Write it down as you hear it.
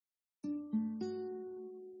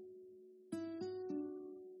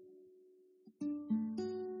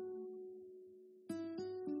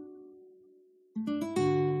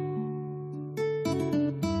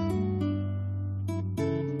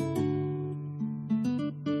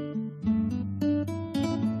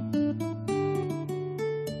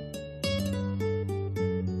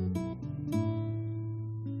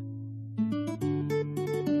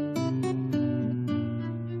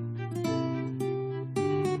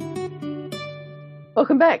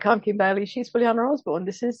Welcome back. I'm Kim Bailey. She's Juliana Osborne.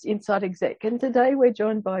 This is Inside Exec. And today we're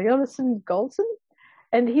joined by Jonathan Goldson.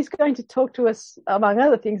 And he's going to talk to us, among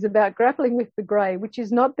other things, about grappling with the grey, which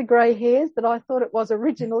is not the grey hairs that I thought it was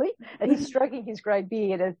originally. And he's stroking his grey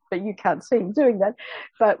beard, but you can't see him doing that.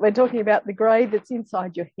 But we're talking about the grey that's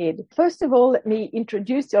inside your head. First of all, let me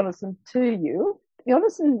introduce Jonathan to you.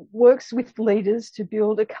 Jonathan works with leaders to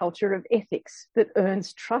build a culture of ethics that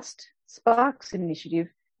earns trust, sparks initiative,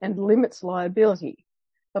 and limits liability,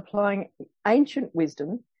 applying ancient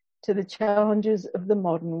wisdom to the challenges of the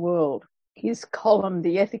modern world. His column,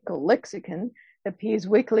 The Ethical Lexicon, appears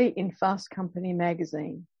weekly in Fast Company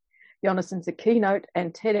magazine. Jonathan's a keynote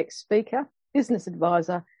and TEDx speaker, business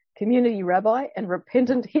advisor, community rabbi, and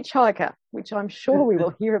repentant hitchhiker, which I'm sure we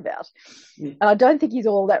will hear about. And I don't think he's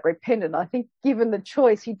all that repentant. I think given the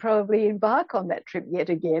choice, he'd probably embark on that trip yet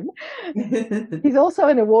again. He's also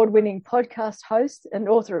an award-winning podcast host and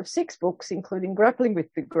author of 6 books, including Grappling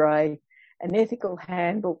with the Grey, An Ethical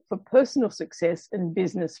Handbook for Personal Success and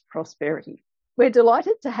Business Prosperity. We're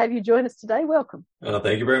delighted to have you join us today. Welcome.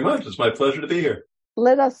 Thank you very much. It's my pleasure to be here.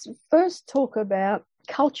 Let us first talk about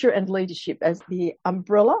culture and leadership as the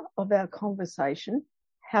umbrella of our conversation.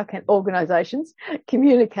 How can organisations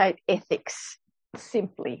communicate ethics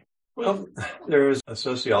simply? Well, there is a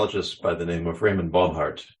sociologist by the name of Raymond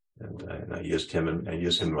Baumhart, and I used him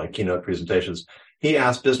in my keynote presentations. He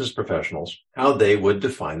asked business professionals how they would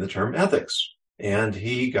define the term ethics, and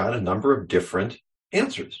he got a number of different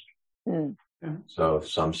answers. So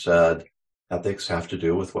some said ethics have to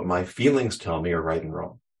do with what my feelings tell me are right and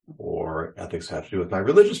wrong, or ethics have to do with my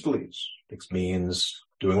religious beliefs. Ethics means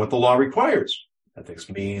doing what the law requires. Ethics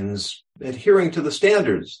means adhering to the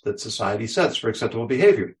standards that society sets for acceptable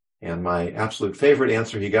behavior. And my absolute favorite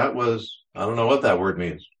answer he got was, I don't know what that word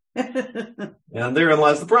means. And therein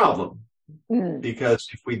lies the problem. Because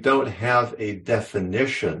if we don't have a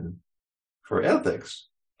definition for ethics,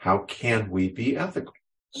 how can we be ethical?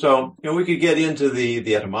 So, we could get into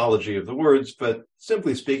the etymology of the words, but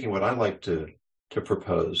simply speaking, what I like to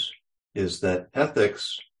propose is that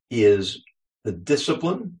ethics is the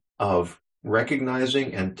discipline of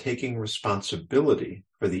recognizing and taking responsibility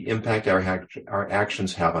for the impact our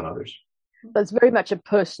actions have on others. But it's very much a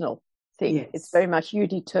personal thing. Yes. It's very much you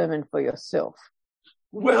determine for yourself.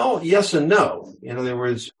 Well, yes and no. In other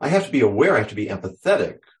words, I have to be aware, I have to be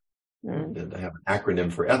empathetic. And I have an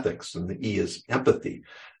acronym for ethics, and the E is empathy.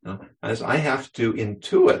 As I have to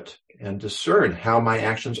intuit and discern how my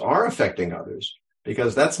actions are affecting others,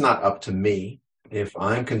 because that's not up to me. If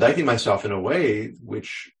I'm conducting myself in a way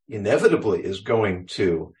which inevitably is going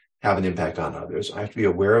to have an impact on others, I have to be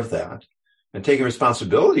aware of that. And taking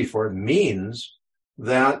responsibility for it means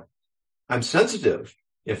that I'm sensitive.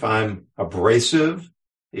 If I'm abrasive,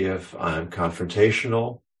 if I'm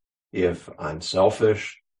confrontational, if I'm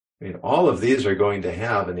selfish, all of these are going to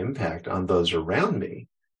have an impact on those around me,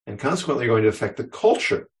 and consequently going to affect the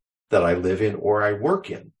culture that I live in or I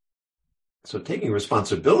work in. So taking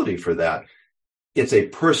responsibility for that, it's a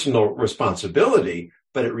personal responsibility,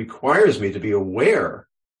 but it requires me to be aware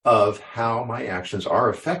of how my actions are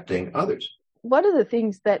affecting others. One of the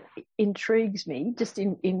things that intrigues me, just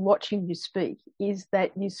in watching you speak, is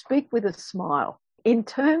that you speak with a smile. In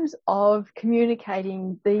terms of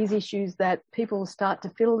communicating these issues that people start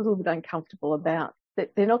to feel a little bit uncomfortable about,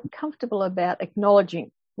 that they're not comfortable about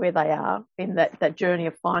acknowledging where they are in that journey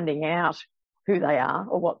of finding out who they are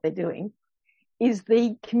or what they're doing, is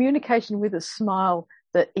the communication with a smile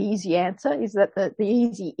the easy answer? Is that the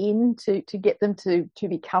easy in to get them to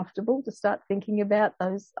be comfortable, to start thinking about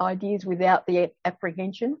those ideas without the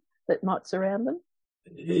apprehension that might surround them?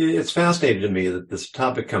 It's fascinating to me that this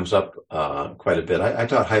topic comes up quite a bit. I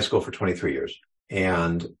taught high school for 23 years,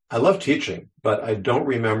 and I love teaching, but I don't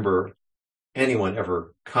remember anyone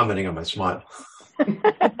ever commenting on my smile.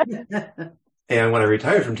 And when I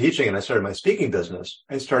retired from teaching and I started my speaking business,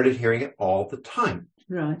 I started hearing it all the time.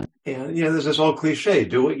 Right. And, there's this old cliche,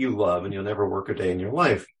 do what you love and you'll never work a day in your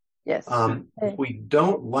life. Yes. If we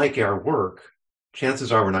don't like our work,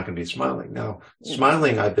 chances are we're not going to be smiling. Now,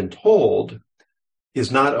 smiling, I've been told,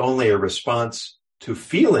 is not only a response to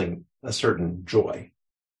feeling a certain joy,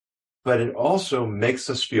 but it also makes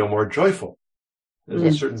us feel more joyful.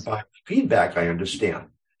 There's a certain feedback, I understand.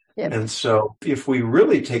 Yep. And so if we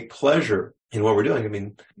really take pleasure in what we're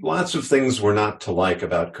doing, lots of things were not to like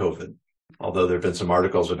about COVID, although there have been some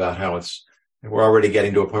articles about how we're already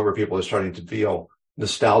getting to a point where people are starting to feel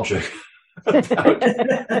nostalgic about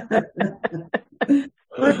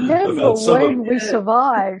Remember when we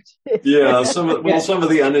survived. some of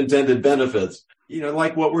the unintended benefits,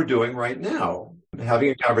 like what we're doing right now, having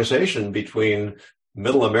a conversation between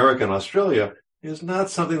Middle America and Australia. is not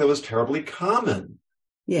something that was terribly common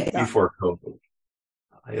before COVID.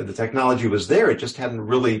 The technology was there. It just hadn't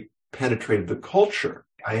really penetrated the culture.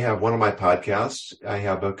 I have one of my podcasts. I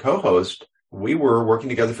have a co-host. We were working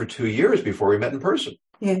together for 2 years before we met in person.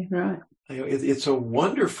 Yeah, right. It's a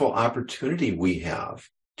wonderful opportunity we have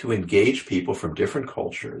to engage people from different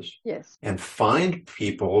cultures. Yes. And find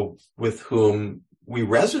people with whom we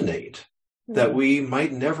resonate that we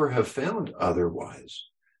might never have found otherwise.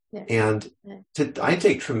 Yeah. And I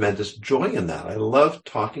take tremendous joy in that. I love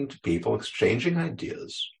talking to people, exchanging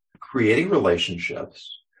ideas, creating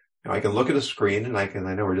relationships. I can look at a screen and I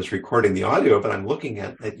know we're just recording the audio, but I'm looking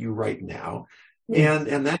at you right now.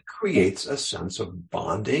 And that creates a sense of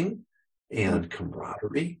bonding and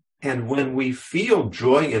camaraderie. And when we feel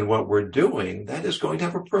joy in what we're doing, that is going to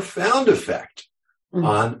have a profound effect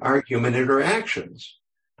on our human interactions.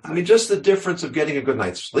 I mean, just the difference of getting a good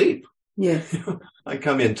night's sleep. Yes. I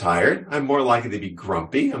come in tired. I'm more likely to be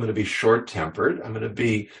grumpy. I'm going to be short-tempered. I'm going to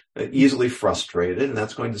be easily frustrated, and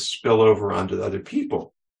that's going to spill over onto other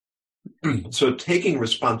people. So taking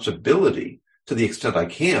responsibility to the extent I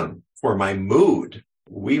can for my mood,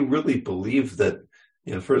 we really believe that,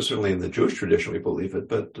 first, certainly in the Jewish tradition, we believe it,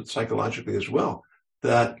 but psychologically as well,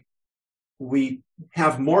 that we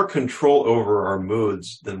have more control over our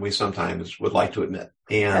moods than we sometimes would like to admit.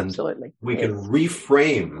 And absolutely, we can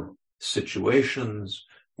reframe situations.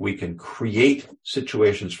 We can create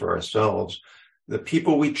situations for ourselves. The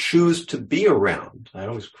people we choose to be around. I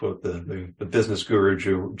always quote the business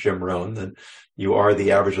guru Jim Rohn that you are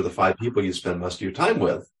the average of the 5 people you spend most of your time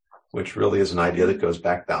with, which really is an idea that goes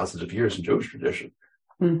back thousands of years in Jewish tradition.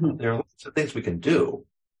 Mm-hmm. There are lots of things we can do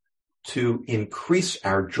to increase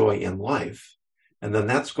our joy in life. And then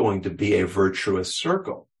that's going to be a virtuous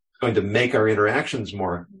circle. It's going to make our interactions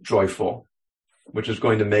more joyful, which is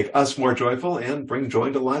going to make us more joyful and bring joy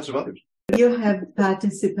into the lives of others. You have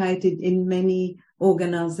participated in many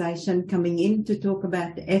organizations coming in to talk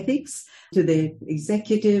about ethics, to the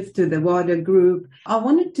executive, to the wider group. I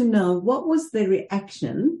wanted to know, what was the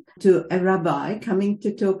reaction to a rabbi coming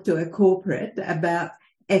to talk to a corporate about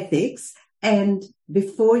ethics, and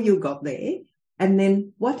before you got there, and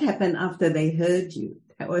then what happened after they heard you?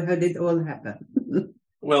 How did it all happen?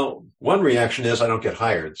 Well, one reaction is I don't get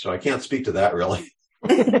hired, so I can't speak to that really.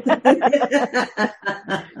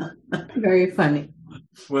 Very funny.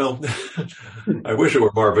 Well, I wish it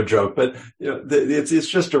were more of a joke, but it's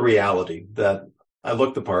just a reality that I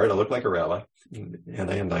look the part. I look like a rabbi, and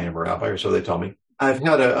I am a rabbi, or so they tell me. I've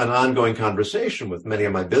had an ongoing conversation with many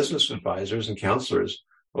of my business advisors and counselors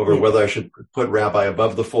over whether I should put rabbi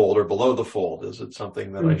above the fold or below the fold. Is it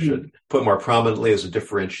something that I should put more prominently as a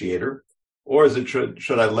differentiator? Or is it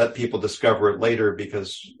should I let people discover it later,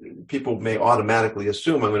 because people may automatically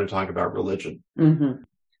assume I'm going to talk about religion? Mm-hmm.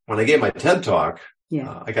 When I gave my TED Talk,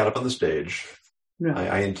 I got up on the stage. Right.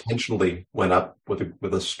 I intentionally went up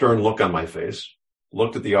with a stern look on my face,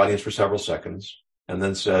 looked at the audience for several seconds, and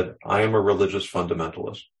then said, I am a religious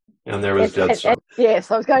fundamentalist. And there was dead silence.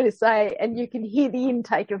 Yes, I was going to say, and you can hear the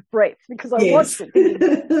intake of breath, because I watched it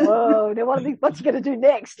thinking, whoa, now what's he going to do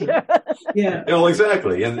next? Yeah. Well,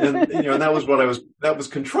 exactly. And that was that was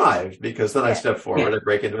contrived, because then I step forward, I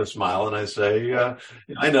break into a smile, and I say,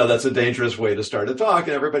 I know that's a dangerous way to start a talk.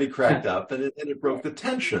 And everybody cracked up, and it broke the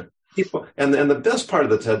tension. People, and the best part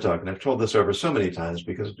of the TED Talk, and I've told this over so many times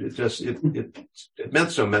because it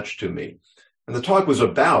meant so much to me. And the talk was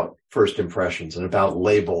about first impressions and about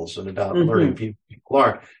labels and about learning who people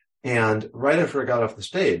are. And right after I got off the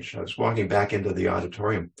stage, I was walking back into the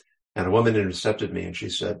auditorium, and a woman intercepted me, and she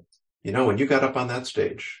said, when you got up on that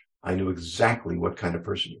stage, I knew exactly what kind of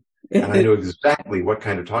person you were, and I knew exactly what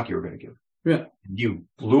kind of talk you were going to give. Yeah. You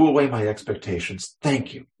blew away my expectations.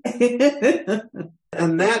 Thank you.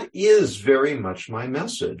 And that is very much my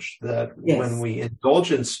message, that when we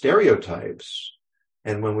indulge in stereotypes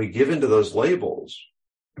and when we give into those labels,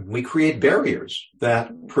 we create barriers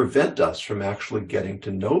that prevent us from actually getting to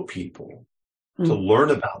know people, to learn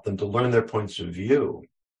about them, to learn their points of view.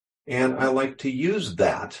 And I like to use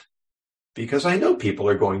that because I know people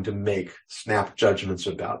are going to make snap judgments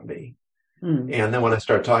about me. And then when I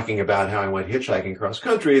start talking about how I went hitchhiking cross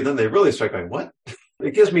country, then they really start going, what?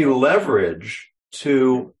 It gives me leverage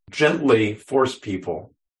to gently force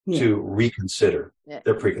people to reconsider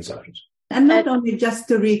their preconceptions. And not only just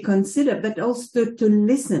to reconsider, but also to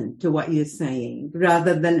listen to what you're saying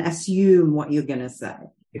rather than assume what you're going to say.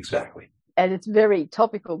 Exactly. And it's very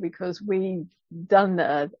topical, because we've done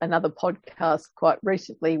another podcast quite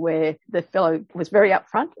recently where the fellow was very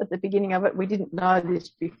upfront at the beginning of it. We didn't know this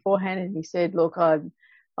beforehand, and he said, look, I'm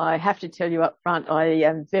I have to tell you up front, I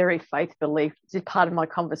am very faith-believed. It's part of my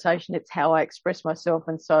conversation. It's how I express myself.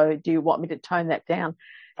 And so do you want me to tone that down?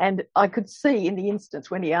 And I could see in the instance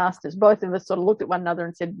when he asked us, both of us sort of looked at one another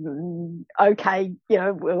and said, okay,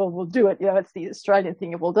 we'll do it. It's the Australian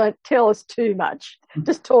thing. Well, don't tell us too much.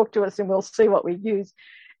 Just talk to us and we'll see what we use.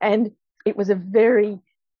 And it was a very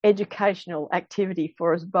educational activity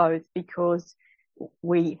for us both, because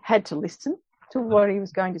we had to listen to what he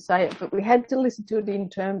was going to say, but we had to listen to it in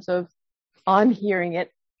terms of, I'm hearing it,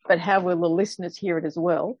 but how will the listeners hear it as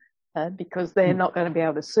well? Because they're not going to be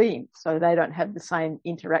able to see him, so they don't have the same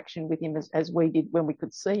interaction with him as we did when we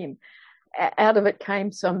could see him. Out of it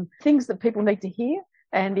came some things that people need to hear,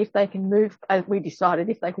 and if they can move, we decided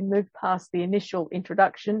if they can move past the initial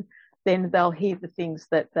introduction, then they'll hear the things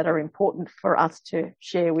that are important for us to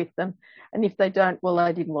share with them. And if they don't, well,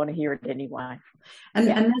 they didn't want to hear it anyway. And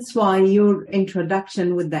that's why your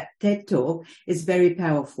introduction with that TED Talk is very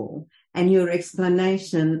powerful. And your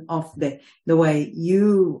explanation of the way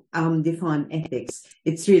you define ethics,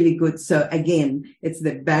 it's really good. So again, it's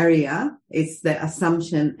the barrier, it's the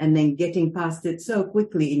assumption, and then getting past it so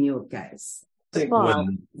quickly in your case. I think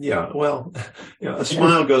a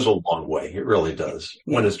smile goes a long way. It really does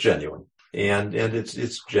when it's genuine. And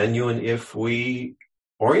it's genuine if we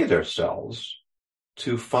orient ourselves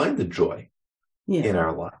to find the joy in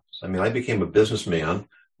our lives. I mean, I became a businessman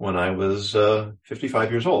when I was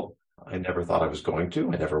 55 years old. I never thought I was going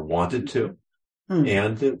to. I never wanted to.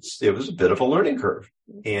 And it was a bit of a learning curve.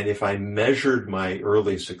 And if I measured my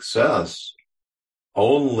early success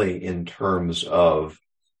only in terms of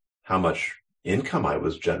how much income I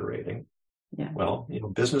was generating, well,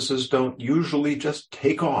 businesses don't usually just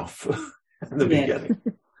take off in the beginning.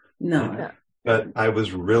 No. But I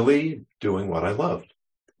was really doing what I loved.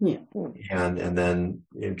 Yeah. And then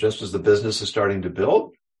just as the business is starting to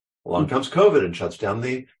build, along comes COVID and shuts down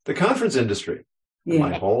the conference industry. Yeah.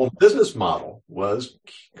 My whole business model was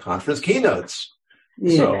conference keynotes.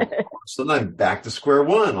 Yeah. So then I'm back to square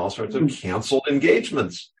one, all sorts of canceled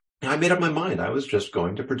engagements. And I made up my mind. I was just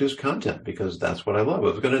going to produce content because that's what I love.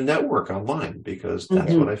 I was going to network online because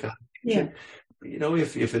that's what I found. Yeah.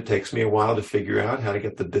 If it takes me a while to figure out how to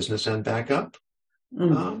get the business end back up,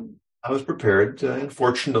 I was prepared and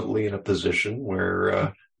fortunately in a position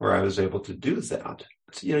where I was able to do that.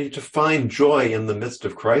 To find joy in the midst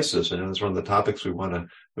of crisis, and that's one of the topics we want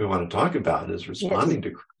to talk about is responding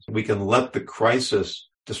to crisis. We can let the crisis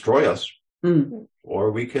destroy us,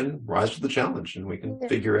 or we can rise to the challenge and we can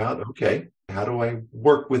figure out, okay, how do I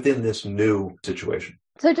work within this new situation?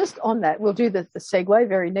 So just on that, we'll do the segue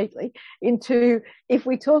very neatly into, if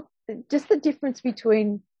we talk just the difference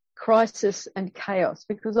between crisis and chaos,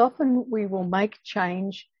 because often we will make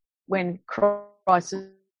change when crisis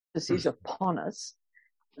is upon us.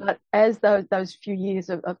 But as those few years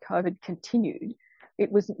of COVID continued,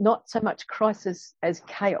 it was not so much crisis as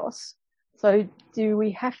chaos. So do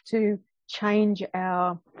we have to change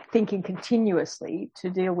our thinking continuously to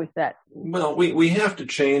deal with that? Well, we have to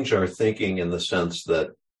change our thinking in the sense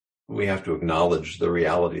that we have to acknowledge the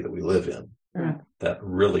reality that we live in. That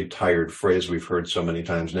really tired phrase we've heard so many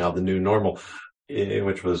times now, the new normal,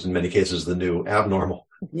 which was in many cases the new abnormal.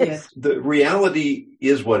 Yes. The reality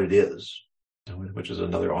is what it is, which is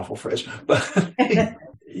another awful phrase. But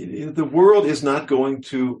the world is not going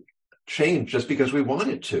to change just because we want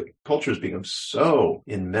it to. Culture has become so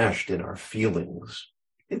enmeshed in our feelings.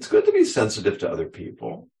 It's good to be sensitive to other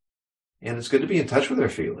people, and it's good to be in touch with our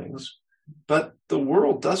feelings, but the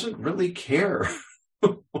world doesn't really care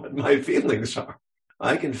what my feelings are.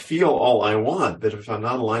 I can feel all I want, but if I'm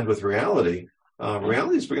not aligned with reality,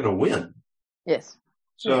 reality is going to win. Yes.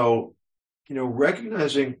 So,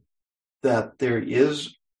 recognizing that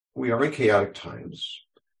we are in chaotic times.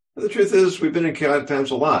 But the truth is, we've been in chaotic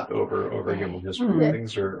times a lot over human history. Mm-hmm.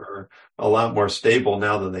 Things are a lot more stable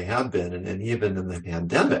now than they have been. And even in the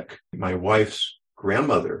pandemic, my wife's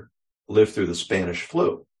grandmother lived through the Spanish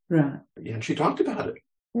flu. Right. And she talked about it.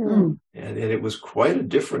 Mm. And it was quite a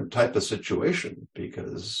different type of situation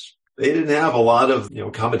because they didn't have a lot of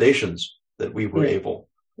accommodations that we were able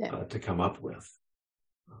to come up with.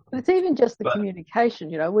 But it's even just the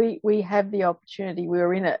communication. We have the opportunity.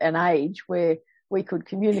 We're in an age where we could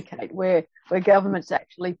communicate, where governments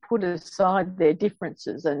actually put aside their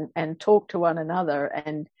differences and talk to one another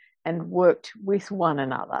and worked with one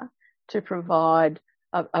another to provide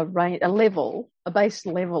a base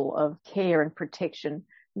level of care and protection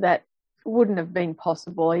that wouldn't have been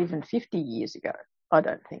possible even 50 years ago, I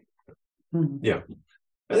don't think. Yeah.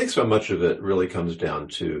 I think so much of it really comes down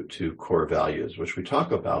to core values, which we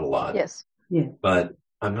talk about a lot. Yes. Yeah. But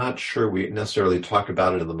I'm not sure we necessarily talk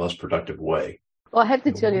about it in the most productive way. Well, I have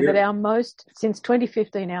to tell you that since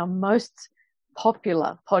 2015, our most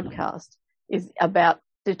popular podcast is about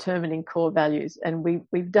determining core values. And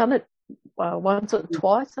we've done it once or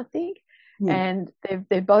twice, I think. Yeah. And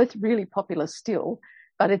they're both really popular still,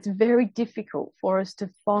 but it's very difficult for us to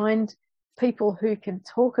find people who can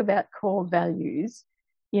talk about core values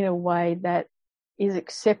in a way that is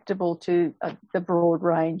acceptable to the broad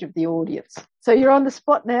range of the audience. So you're on the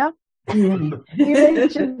spot now. You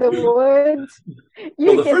mentioned the words.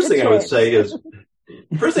 The first thing I would say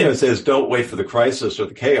is don't wait for the crisis or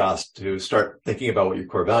the chaos to start thinking about what your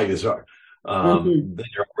core values are. Then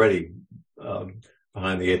you're already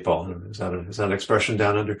behind the eight ball. Is that an expression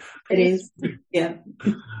down under? It is. Yeah.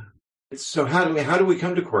 So how do we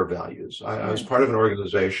come to core values? I was part of an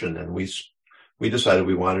organization, and we decided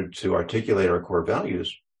we wanted to articulate our core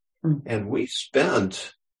values, and we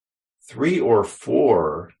spent 3 or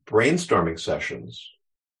 4 brainstorming sessions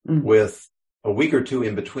with a week or two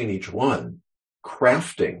in between each one,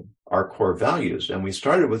 crafting our core values. And we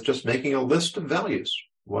started with just making a list of values.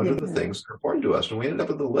 What are the things that are important to us? And we ended up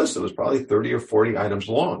with a list that was probably 30 or 40 items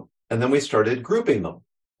long. And then we started grouping them.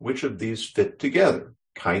 Which of these fit together?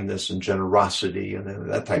 Kindness and generosity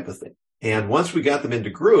and that type of thing. And once we got them into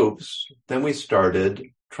groups, then we started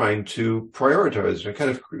trying to prioritize,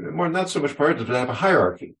 kind of more, not so much prioritize, but have a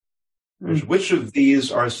hierarchy. Which of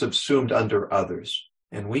these are subsumed under others?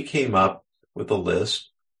 And we came up with a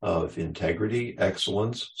list of integrity,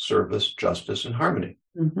 excellence, service, justice, and harmony.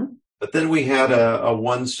 But then we had a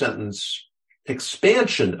one-sentence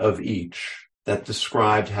expansion of each that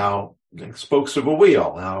described how, like spokes of a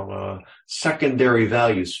wheel, how secondary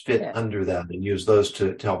values fit under that, and use those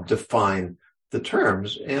to help define the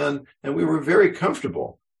terms. And we were very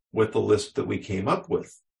comfortable with the list that we came up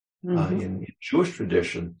with. In Jewish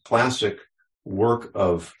tradition, classic work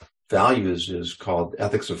of values is called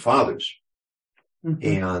Ethics of Fathers.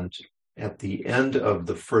 And at the end of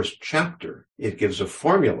the first chapter, it gives a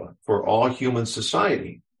formula for all human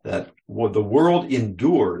society that the world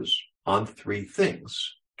endures on 3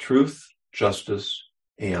 things: truth, justice,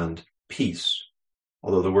 and peace.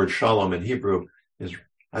 Although the word shalom in Hebrew is,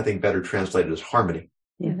 I think, better translated as harmony.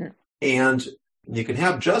 And you can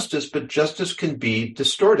have justice, but justice can be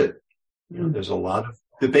distorted. There's a lot of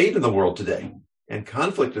debate in the world today and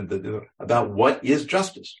conflict about what is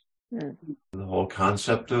justice. The whole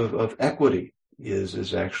concept of equity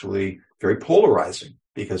is actually very polarizing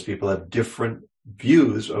because people have different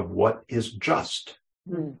views of what is just.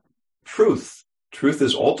 Truth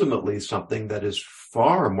is ultimately something that is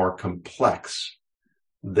far more complex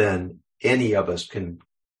than any of us can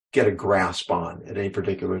get a grasp on at any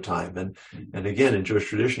particular time. And again, in Jewish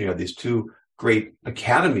tradition, you have these 2 great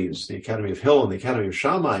academies, the Academy of Hillel and the Academy of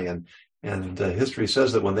Shammai. And history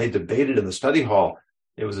says that when they debated in the study hall,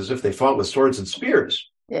 it was as if they fought with swords and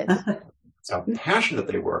spears. That's how passionate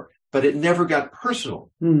they were. But it never got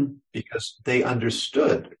personal because they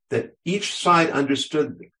understood that each side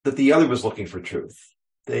understood that the other was looking for truth.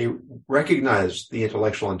 They recognized the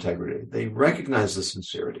intellectual integrity. They recognized the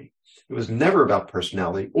sincerity. It was never about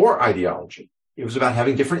personality or ideology. It was about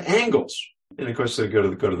having different angles. And of course, they go to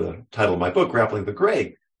the title of my book, Grappling the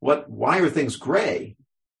Gray. Why are things gray?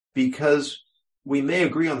 Because we may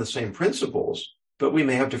agree on the same principles, but we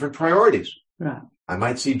may have different priorities. Right. I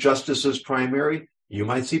might see justice as primary. You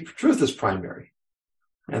might see truth as primary.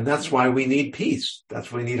 And that's why we need peace.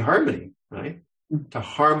 That's why we need harmony, right? To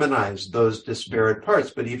harmonize those disparate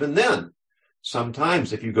parts. But even then,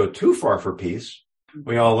 sometimes if you go too far for peace,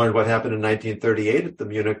 we all learned what happened in 1938 at the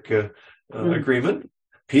Munich Agreement,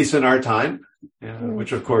 peace in our time,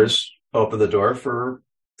 which of course opened the door for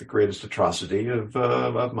the greatest atrocity of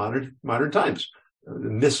modern times.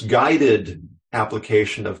 Misguided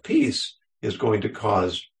application of peace is going to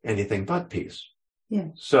cause anything but peace. Yeah.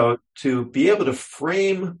 So to be able to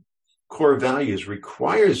frame core values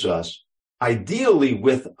requires us, ideally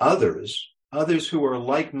with others who are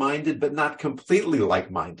like-minded, but not completely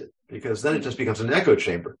like-minded, because then it just becomes an echo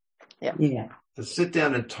chamber. Yeah. To sit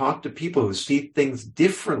down and talk to people who see things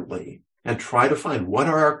differently and try to find what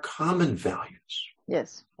are our common values.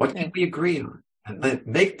 Yes. What can we agree on? And then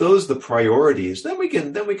make those the priorities. Then we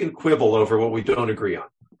can quibble over what we don't agree on.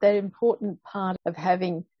 That important part of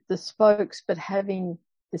having the spokes, but having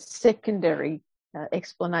the secondary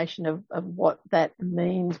explanation of what that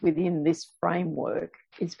means within this framework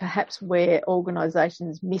is perhaps where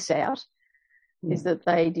organisations miss out, is that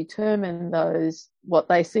they determine what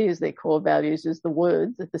they see as their core values as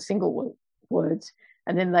the single words,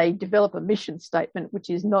 and then they develop a mission statement which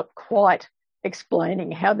is not quite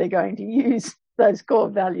explaining how they're going to use those core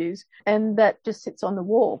values, and that just sits on the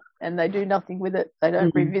wall and they do nothing with it. They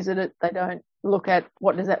don't revisit it. They don't look at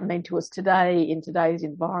what does that mean to us today in today's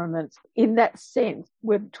environment. In that sense,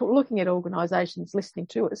 we're looking at organisations listening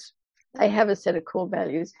to us. They have a set of core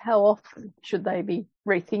values. How often should they be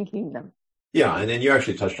rethinking them? Yeah, and then you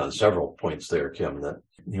actually touched on several points there, Kim, that,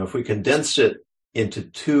 if we condense it into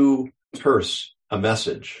too terse a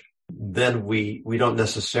message, then we don't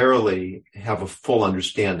necessarily have a full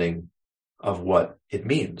understanding of what it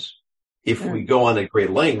means. If we go on at great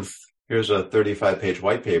length, here's a 35-page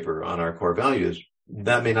white paper on our core values,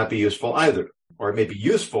 that may not be useful either, or it may be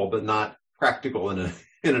useful but not practical in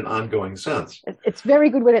an ongoing sense. It's very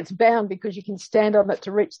good when it's bound because you can stand on it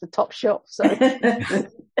to reach the top shelf. So,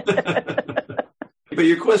 but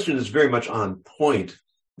your question is very much on point.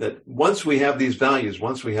 That once we have these values,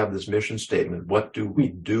 once we have this mission statement, what do we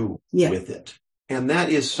do with it? And that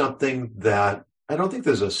is something that I don't think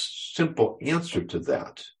there's a simple answer to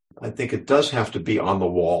that. I think it does have to be on the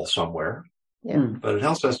wall somewhere, but it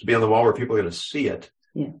also has to be on the wall where people are going to see it.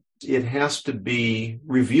 Yeah. It has to be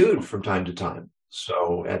reviewed from time to time.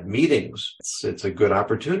 So at meetings, it's a good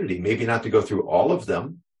opportunity, maybe not to go through all of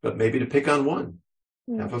them, but maybe to pick on one,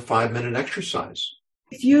 have a 5-minute exercise.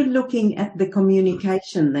 If you're looking at the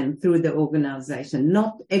communication then through the organization,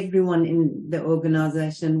 not everyone in the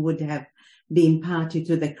organization would have been party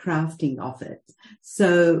to the crafting of it.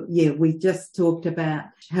 So we just talked about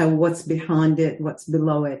what's behind it, what's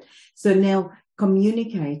below it. So now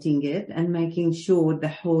communicating it and making sure the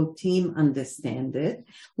whole team understand it.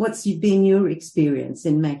 What's been your experience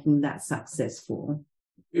in making that successful?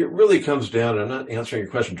 It really comes down, I'm not answering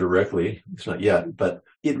your question directly, it's not yet, but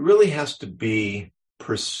it really has to be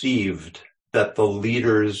perceived that the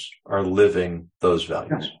leaders are living those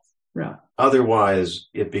values. Right. Otherwise,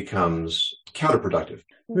 it becomes counterproductive.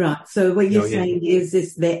 Right. So what you're saying is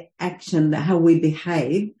the action, that how we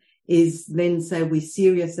behave is then say we're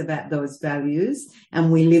serious about those values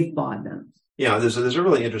and we live by them. Yeah, there's a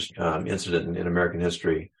really interesting incident in American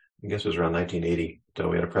history. I guess it was around 1980. So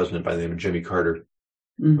we had a president by the name of Jimmy Carter,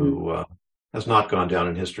 who has not gone down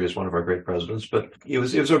in history as one of our great presidents, but it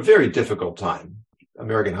was a very difficult time.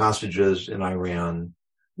 American hostages in Iran,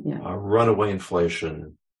 runaway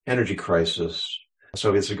inflation, energy crisis.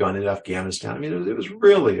 Soviets had gone into Afghanistan. I mean, it was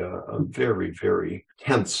really a very, very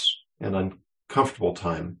tense and uncomfortable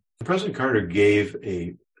time. President Carter gave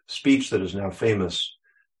a speech that is now famous,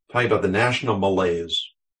 talking about the national malaise,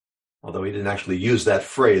 although he didn't actually use that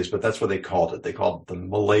phrase, but that's what they called it. They called it the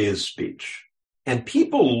malaise speech. And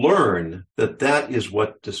people learn that is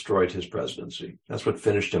what destroyed his presidency. That's what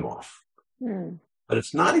finished him off. But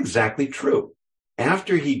it's not exactly true.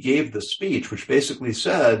 After he gave the speech, which basically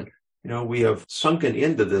said, we have sunken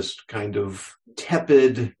into this kind of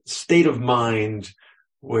tepid state of mind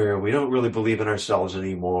where we don't really believe in ourselves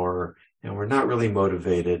anymore and we're not really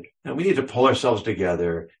motivated and we need to pull ourselves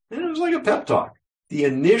together. And it was like a pep talk. The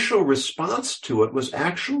initial response to it was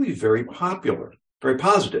actually very popular, very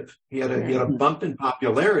positive. He had a bump in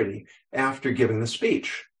popularity after giving the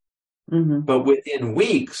speech. But within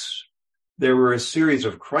weeks, there were a series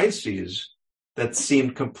of crises that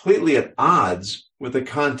seemed completely at odds with the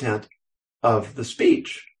content of the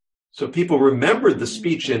speech. So people remembered the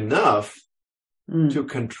speech enough to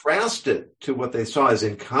contrast it to what they saw as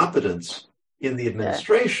incompetence in the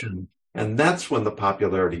administration. And that's when the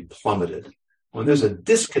popularity plummeted. When there's a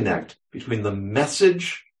disconnect between the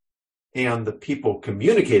message and the people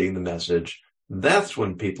communicating the message, that's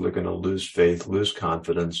when people are going to lose faith, lose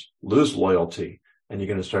confidence, lose loyalty, and you're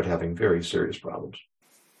going to start having very serious problems.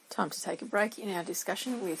 Time to take a break in our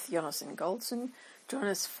discussion with Jonathan Goldson. Join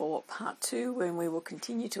us for part 2 when we will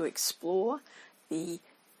continue to explore the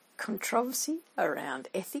controversy around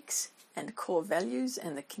ethics and core values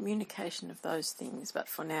and the communication of those things. But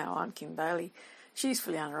for now, I'm Kim Bailey. She's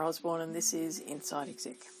Fuliana Osborne and this is Inside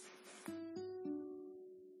Exec.